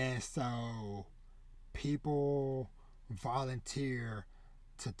 and so people volunteer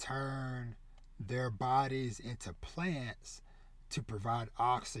to turn their bodies into plants to provide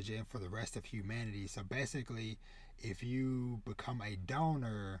oxygen for the rest of humanity. So basically, if you become a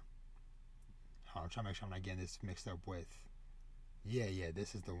donor, I'm trying to make sure I'm not getting this mixed up with, yeah,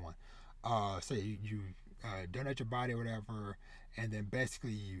 this is the one. So you donate your body or whatever, and then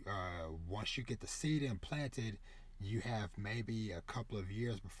basically once you get the seed implanted, you have maybe a couple of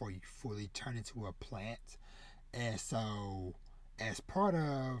years before you fully turn into a plant. And so as part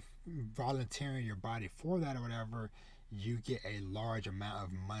of volunteering your body for that or whatever, you get a large amount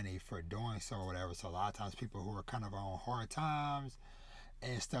of money for doing so or whatever. So a lot of times people who are kind of on hard times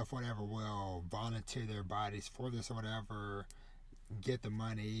and stuff whatever will volunteer their bodies for this or whatever, get the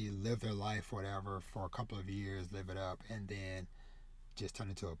money, live their life whatever for a couple of years, live it up, and then just turn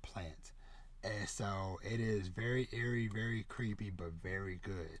into a plant. And so it is very eerie, very creepy, but very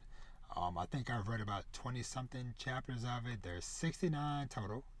good. I think I've read about 20 something chapters of it. There's 69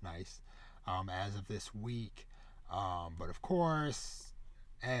 total. Nice. As of this week. But of course,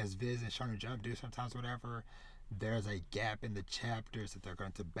 as Viz and Shonen Jump do sometimes, whatever, there's a gap in the chapters that they're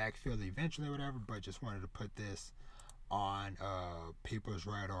going to backfill eventually, whatever. But just wanted to put this on people's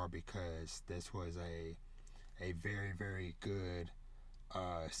radar because this was a very, very good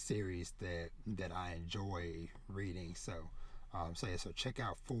series that I enjoy reading. So check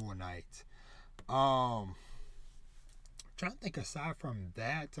out Full Night. Trying to think aside from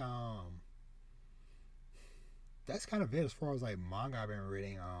that, that's kind of it as far as like manga I've been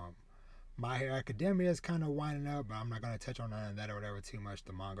reading. My Hero Academia is kind of winding up, but I'm not going to touch on none of that or whatever too much.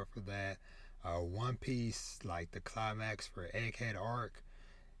 The manga for that. One Piece, like the climax for Egghead arc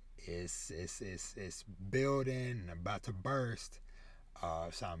is building and about to burst.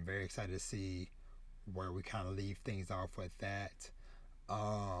 So I'm very excited to see where we kind of leave things off with that.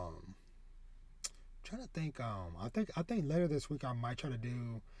 Trying to think. I think later this week I might try to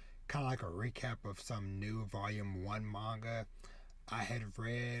do kind of like a recap of some new Volume 1 manga I had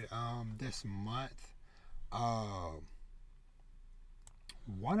read this month.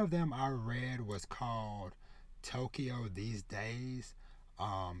 One of them I read was called Tokyo These Days.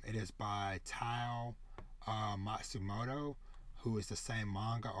 It is by Tao Matsumoto, who is the same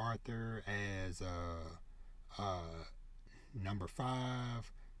manga author as Number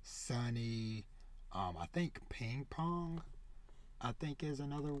 5, Sunny. I think Ping Pong, I think, is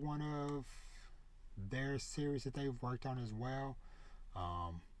another one of their series that they've worked on as well.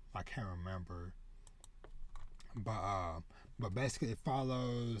 I can't remember, but basically it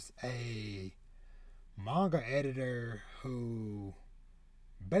follows a manga editor who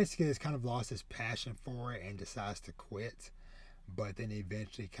basically has kind of lost his passion for it and decides to quit, but then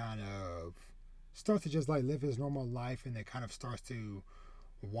eventually kind of starts to just like live his normal life, and then kind of starts to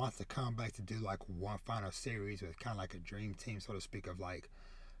want to come back to do like one final series with kind of like a dream team, so to speak, of like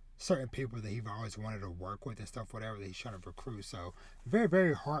certain people that he's always wanted to work with and stuff, whatever, that he's trying to recruit. So very,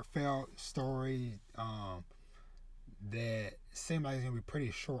 very heartfelt story that seemed like it's gonna be pretty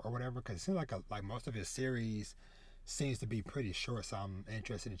short or whatever, because it seems like most of his series seems to be pretty short. So I'm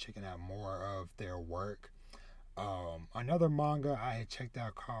interested in checking out more of their work. Another manga I had checked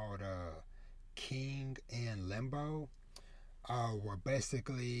out called King in Limbo, where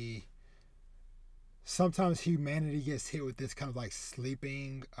basically sometimes humanity gets hit with this kind of like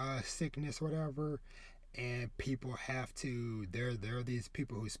sleeping sickness, whatever, and people have to. There are these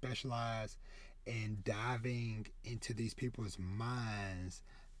people who specialize in diving into these people's minds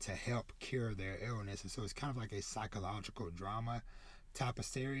to help cure their illness, and so it's kind of like a psychological drama type of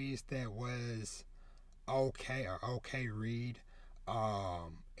series that was okay read.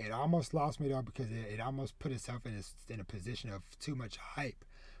 It almost lost me though, because it almost put itself in a position of too much hype,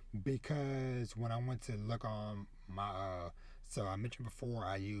 because when I went to look on my so I mentioned before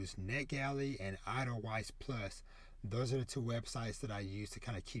I use NetGalley and Idlewise Plus. Those are the two websites that I use to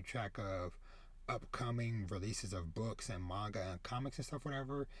kind of keep track of upcoming releases of books and manga and comics and stuff,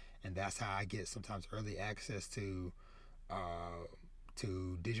 whatever. And that's how I get sometimes early access to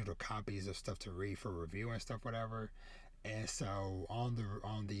digital copies of stuff to read for review and stuff, whatever. And so on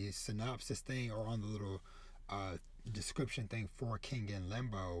the synopsis thing, or on the little description thing for King in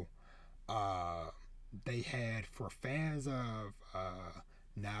Limbo, they had, for fans of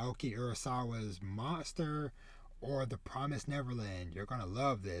Naoki Urasawa's Monster or The Promised Neverland, you're gonna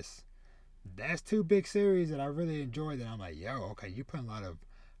love this. That's two big series that I really enjoyed. That I'm like, yo, okay, you put a lot of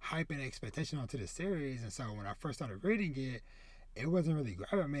hype and expectation onto the series. And so when I first started reading it, it wasn't really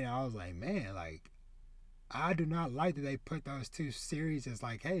grabbing me. I was like, man, like, I do not like that they put those two series as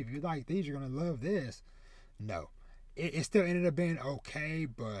like, hey, if you like these, you're gonna love this. No, it still ended up being okay,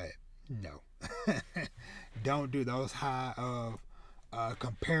 but no, don't do those high of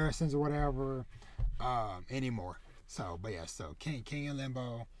comparisons or whatever anymore. So, but yeah, so King in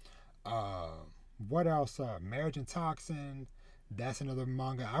Limbo. What else? Marriage and Toxin. That's another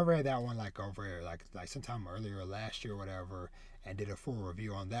manga. I read that one like over like sometime earlier last year or whatever, and did a full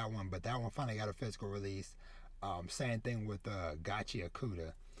review on that one. But that one finally got a physical release. Same thing with Gachi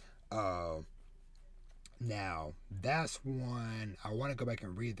Akuta. Now that's one I want to go back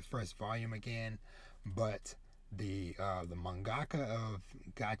and read the first volume again, but the mangaka of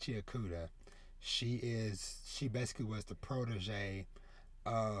Gachi Akuta, she basically was the protege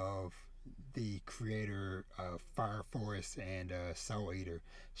of the creator of Fire Force and Soul Eater.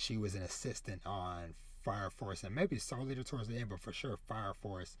 She was an assistant on Fire Force and maybe Soul Eater towards the end, but for sure Fire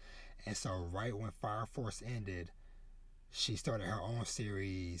Force. And so right when Fire Force ended, she started her own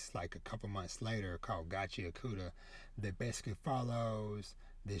series like a couple months later called Gachi Akuta, that basically follows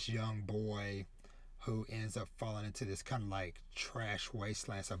this young boy who ends up falling into this kind of like trash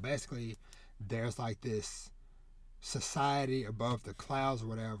wasteland. So basically there's like this society above the clouds or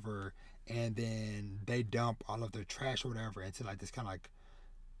whatever, and then they dump all of their trash or whatever into like this kind of like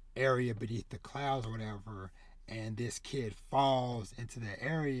area beneath the clouds or whatever, and this kid falls into the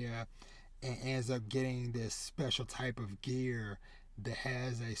area and ends up getting this special type of gear that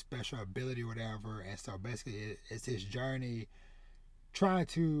has a special ability or whatever. And so basically it's his journey trying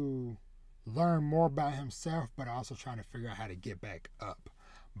to learn more about himself, but also trying to figure out how to get back up.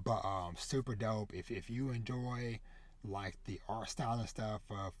 But super dope. If you enjoy like the art style and stuff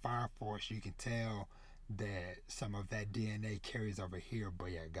of Fire Force, you can tell that some of that DNA carries over here.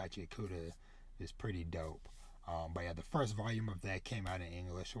 But yeah, Gachi Akuta is pretty dope. But yeah, the first volume of that came out in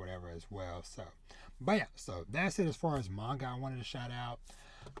English or whatever as well. So, but yeah, so that's it as far as manga I wanted to shout out.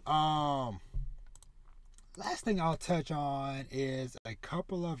 last thing I'll touch on is a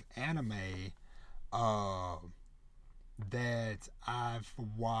couple of anime uh, that I've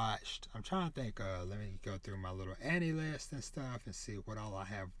watched. I'm trying to think. Let me go through my little anime list and stuff and see what all I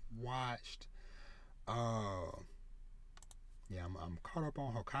have watched. Yeah, I'm caught up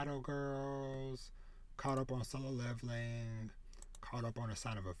on Hokkaido Girls, caught up on Solo Leveling, caught up on A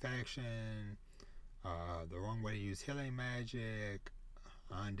Sign of Affection, The Wrong Way to Use Healing Magic,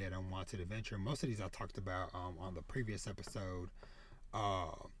 Undead Unwanted Adventure. Most of these I talked about on the previous episode.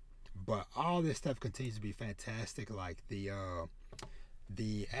 But all this stuff continues to be fantastic. Like the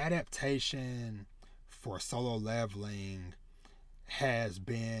adaptation for Solo Leveling has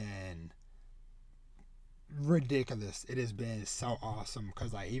been ridiculous. It has been so awesome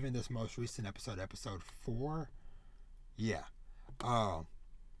because like even this most recent episode 4, yeah,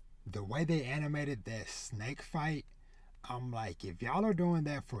 the way they animated that snake fight, I'm like, if y'all are doing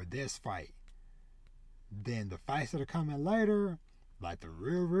that for this fight, then the fights that are coming later, like the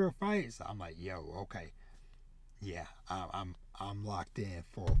real fights, I'm like, yo, okay, yeah, I'm locked in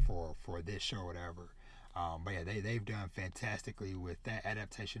for this show or whatever. But yeah, they've done fantastically with that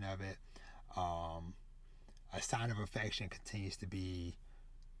adaptation of it. A Sign of Affection continues to be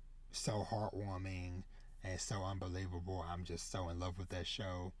so heartwarming and so unbelievable. I'm just so in love with that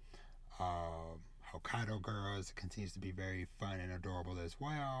show. Hokkaido Girls continues to be very fun and adorable as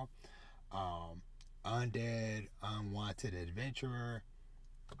well. Undead Unwanted Adventurer,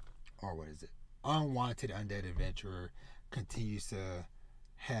 or what is it? Unwanted Undead Adventurer continues to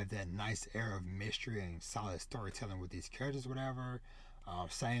have that nice air of mystery and solid storytelling with these characters, whatever.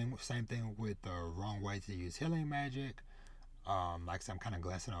 Same thing with The Wrong Way to Use Healing Magic. Like I said, I'm kind of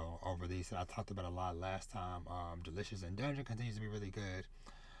glancing over these that I talked about a lot last time. Delicious in Dungeon continues to be really good.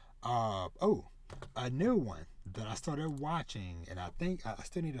 A new one that I started watching, and I think I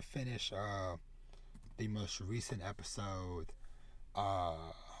still need to finish the most recent episode.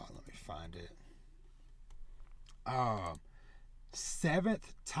 Let me find it.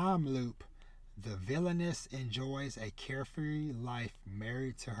 Seventh Time Loop. The villainess enjoys a carefree life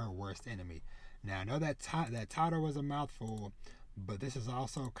married to her worst enemy. Now I know that title was a mouthful, but this is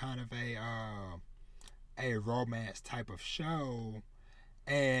also kind of a romance type of show,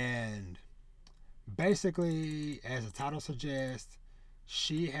 and basically, as the title suggests,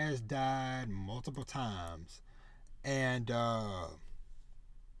 she has died multiple times, and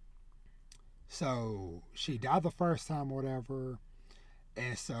so she died the first time or whatever.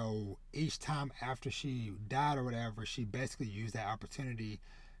 And so each time after she died or whatever, she basically used that opportunity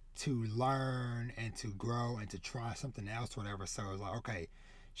to learn and to grow and to try something else or whatever. So it was like, okay,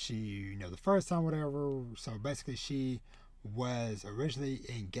 she, the first time, whatever. So basically she was originally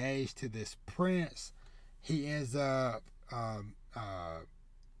engaged to this prince. He ends up,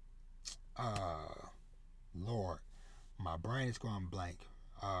 Lord, my brain is going blank.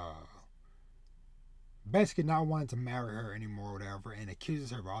 Basically not wanting to marry her anymore or whatever, and accuses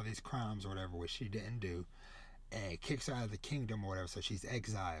her of all these crimes or whatever, which she didn't do, and kicks her out of the kingdom or whatever, so she's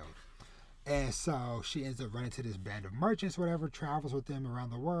exiled. And so she ends up running to this band of merchants or whatever, travels with them around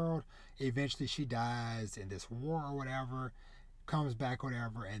the world. Eventually she dies in this war or whatever, comes back or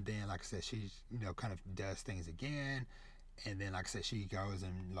whatever, and then like I said, she's kind of does things again. And then like I said, she goes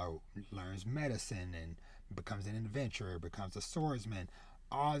and learns medicine and becomes an adventurer, becomes a swordsman,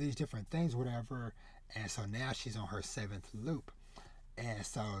 all these different things, whatever. And so now she's on her 7th loop. And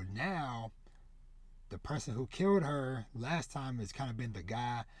so now the person who killed her last time has kind of been the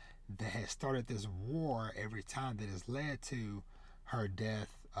guy that has started this war every time that has led to her death,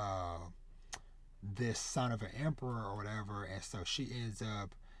 this son of an emperor or whatever. And so she ends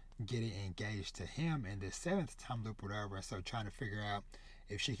up getting engaged to him in this 7th time loop or whatever. And so trying to figure out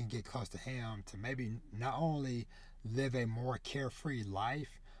if she can get close to him to maybe not only live a more carefree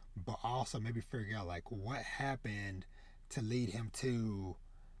life, but also maybe figure out like what happened to lead him to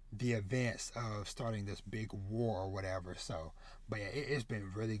the events of starting this big war or whatever. So, but yeah, it's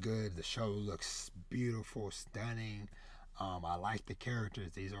been really good. The show looks beautiful, stunning. I like the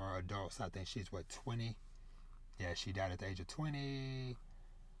characters. These are adults. I think she's 20. Yeah, she died at the age of 20.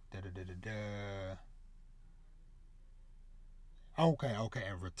 Okay,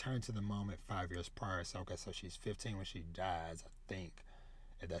 and Return to the Moment 5 years prior. So okay, so she's 15 when she dies, I think.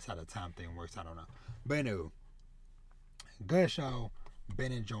 If that's how the time thing works, I don't know. But anyway, good show.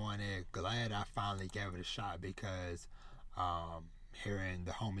 Been enjoying it. Glad I finally gave it a shot because hearing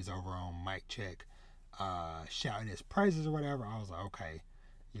the homies over on Mic Check shouting his praises or whatever, I was like, okay,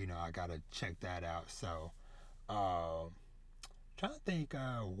 I gotta check that out. So trying to think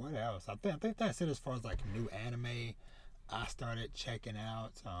what else. I think that's it as far as like new anime I started checking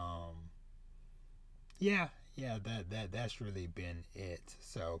out. yeah, yeah, that's really been it.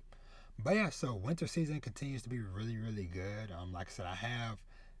 So, but yeah, so winter season continues to be really, really good. Like I said, I have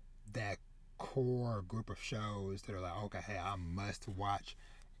that core group of shows that are like, okay, hey, I must watch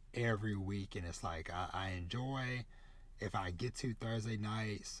every week, and it's like I enjoy if I get to Thursday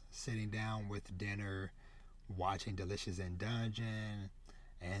nights, sitting down with dinner, watching Delicious in Dungeon,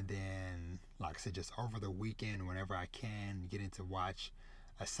 and then, like I said, just over the weekend, whenever I can, getting to watch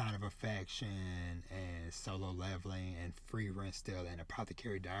A Sign of Affection and Solo Leveling and Free Rent still and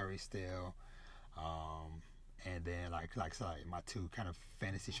Apothecary Diary still. And then so like my two kind of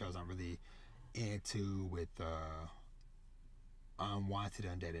fantasy shows I'm really into with Unwanted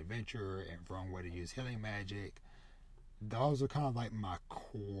Undead Adventure and Wrong Way to Use Healing Magic. Those are kind of like my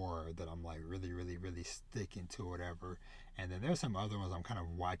core that I'm like really, really, really sticking to, whatever. And then there's some other ones I'm kind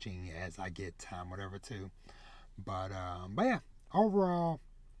of watching as I get time, whatever, too. But yeah, overall,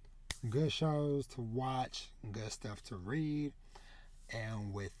 good shows to watch, good stuff to read.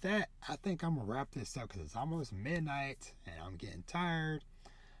 And with that, I think I'm gonna wrap this up because it's almost midnight and I'm getting tired.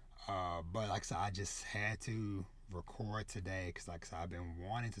 But like I said, I just had to record today because, like I said, I've been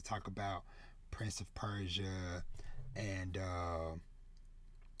wanting to talk about Prince of Persia and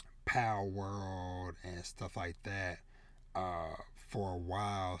Palworld and stuff like that for a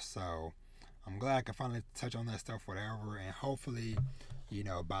while. So I'm glad I can finally touch on that stuff, whatever. And hopefully,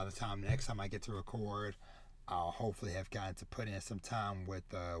 by the time next time I get to record, I'll hopefully have gotten to put in some time with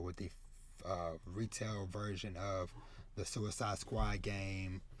the retail version of the Suicide Squad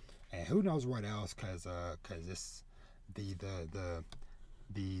game, and who knows what else, because it's the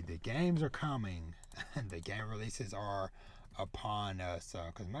games are coming. The game releases are upon us.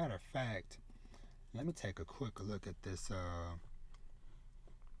 Because matter of fact, let me take a quick look at this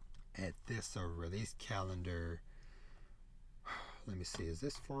release calendar. Let me see. Is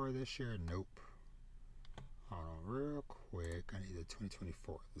this for this year? Nope. Hold on real quick. I need the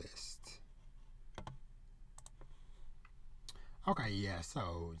 2024 list. Okay, yeah.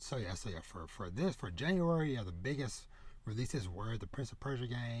 So for January, the biggest releases were the Prince of Persia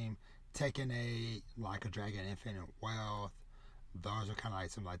game, Tekken 8, Like a Dragon, Infinite Wealth. Those are kind of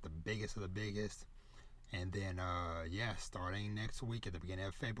like some like the biggest of the biggest. And then starting next week at the beginning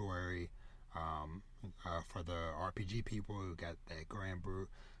of February, for the RPG people, who got that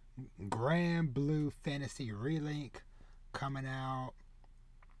Grand Blue Fantasy Relink coming out.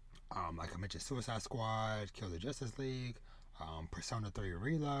 Like I mentioned, Suicide Squad, Kill the Justice League, Persona 3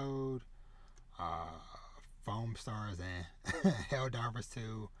 Reload, Foam Stars and Helldivers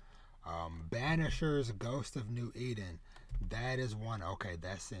 2, Banisher's Ghost of New Eden. That is one. Okay,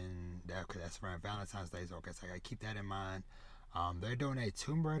 that's around Valentine's Day. So, okay, so I gotta keep that in mind. They're doing a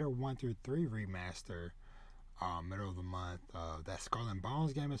Tomb Raider 1 through 3 remaster. Middle of the month. That Skull and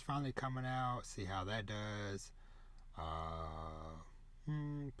Bones game is finally coming out. See how that does.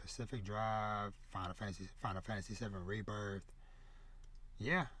 Pacific Drive, Final Fantasy 7 Rebirth.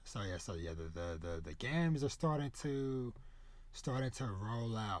 Yeah. So the games are starting to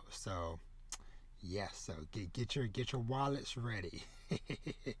roll out. So yeah. So get your wallets ready.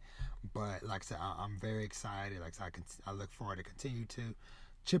 But like I said, I'm very excited. Like I said, I look forward to continue to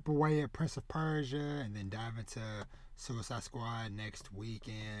chip away at Prince of Persia and then dive into Suicide Squad next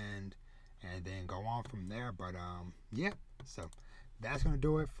weekend and then go on from there. But yeah, so that's gonna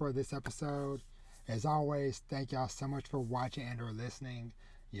do it for this episode. As always, thank y'all so much for watching and or listening.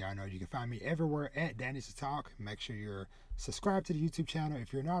 Y'all know you can find me everywhere at Danny's to Talk. Make sure you're subscribed to the YouTube channel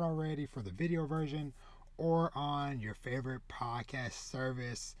if you're not already for the video version, or on your favorite podcast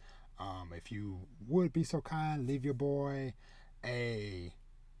service. If you would be so kind, leave your boy a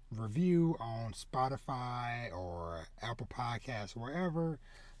review on Spotify or Apple Podcasts, wherever,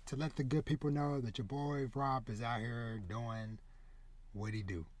 to let the good people know that your boy Rob is out here doing what he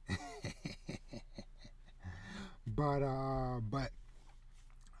do. But I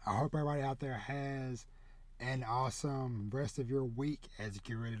hope everybody out there has an awesome rest of your week as you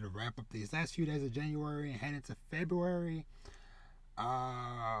get ready to wrap up these last few days of January and head into February.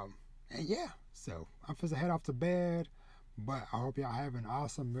 And yeah, so I'm supposed to head off to bed, but I hope y'all have an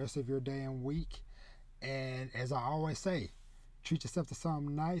awesome rest of your day and week. And as I always say, treat yourself to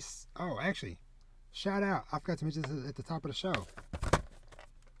something nice. Oh, actually, shout out. I forgot to mention this at the top of the show.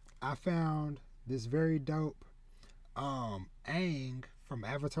 I found this very dope Aang from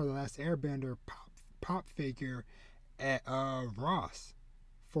Avatar The Last Airbender pop figure at Ross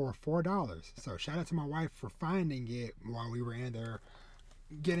for $4. So shout out to my wife for finding it while we were in there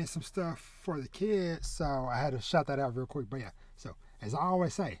getting some stuff for the kids. So I had to shout that out real quick. But yeah, so as I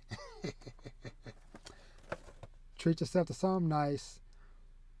always say, treat yourself to something nice.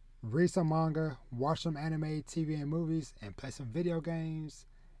 read some manga, watch some anime, TV, and movies, and play some video games.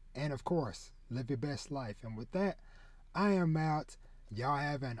 And of course, live your best life. And with that, I am out. Y'all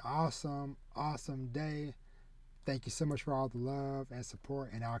have an awesome, awesome day. Thank you so much for all the love and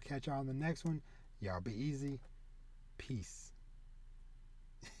support. And I'll catch y'all on the next one. Y'all be easy. Peace.